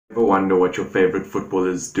Ever wonder what your favorite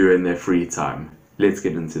footballers do in their free time? Let's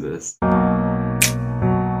get into this.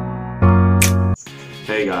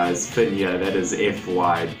 Hey guys, Finn here, that is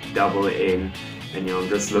FY-N, and I'm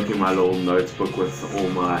just looking at my little notebook with all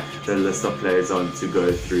the list of players on to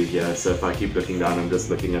go through here. So if I keep looking down, I'm just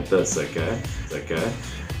looking at this, okay?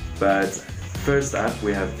 But first up,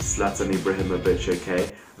 we have Zlatan Ibrahimovic,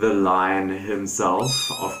 okay? The Lion himself,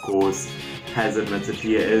 of course, has admitted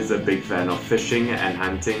he is a big fan of fishing and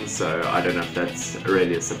hunting, so I don't know if that's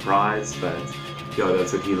really a surprise, but yeah,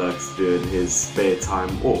 that's what he likes to do in his spare time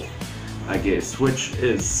off, I guess, which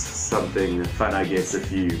is something fun, I guess,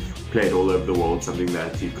 if you've played all over the world, something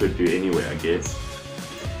that you could do anywhere, I guess.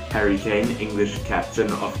 Harry Kane, English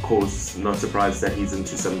captain, of course, not surprised that he's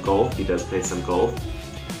into some golf. He does play some golf,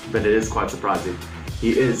 but it is quite surprising.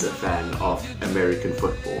 He is a fan of American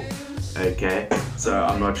football, okay? So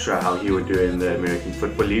I'm not sure how he would do in the American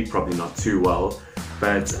Football League, probably not too well,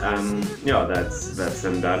 but yeah, that's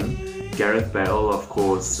him done. Gareth Bale, of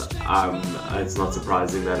course, it's not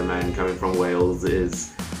surprising that a man coming from Wales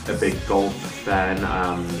is a big golf fan.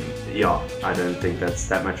 Yeah, I don't think that's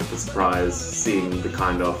that much of a surprise, seeing the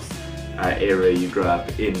kind of area you grew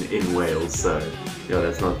up in Wales, so yeah,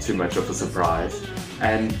 that's not too much of a surprise.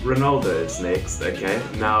 And Ronaldo is next, okay?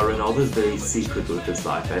 Now, Ronaldo is very secret with his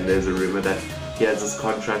life, and there's a rumor that he has this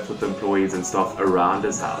contract with employees and stuff around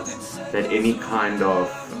his house, that any kind of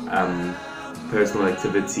personal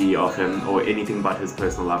activity of him or anything about his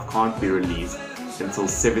personal life can't be released until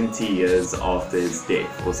 70 years after his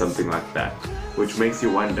death or something like that, which makes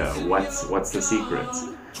you wonder what's the secret,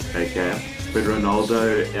 okay? But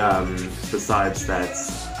Ronaldo, besides that,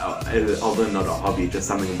 although not a hobby, just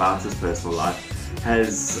something about his personal life,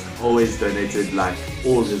 has always donated like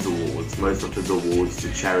all his awards, most of his awards,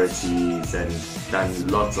 to charities and done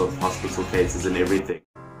lots of hospital cases and everything.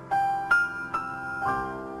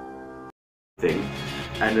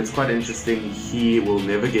 And it's quite interesting, he will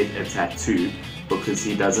never get a tattoo because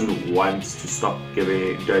he doesn't want to stop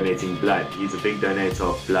donating blood. He's a big donator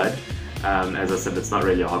of blood. As I said, it's not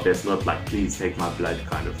really a hobby, it's not like please take my blood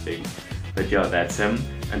kind of thing. But yeah, that's him.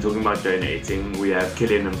 And talking about donating, we have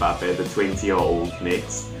Mbappe, the 20-year-old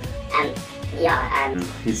next.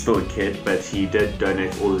 He's still a kid, but he did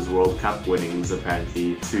donate all his World Cup winnings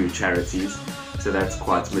apparently to charities, so that's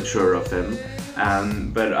quite mature of him.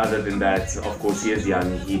 But other than that, of course, he is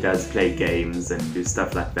young, he does play games and do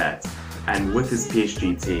stuff like that. And with his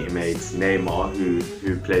PSG teammate Neymar,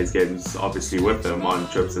 who plays games obviously with him on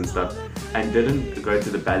trips and stuff, and didn't go to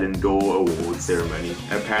the Ballon d'Or award ceremony,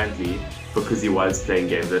 apparently because he was playing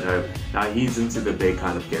games at home. Now he's into the big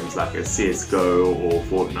kind of games like a CSGO or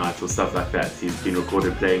Fortnite or stuff like that. He's been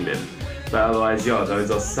recorded playing them. But otherwise, yeah, those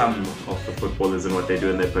are some of the footballers and what they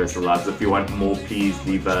do in their personal lives. If you want more, please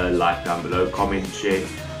leave a like down below, comment, share.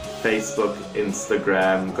 Facebook,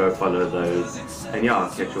 Instagram, go follow those. And yeah, I'll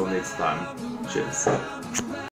catch you all next time. Cheers.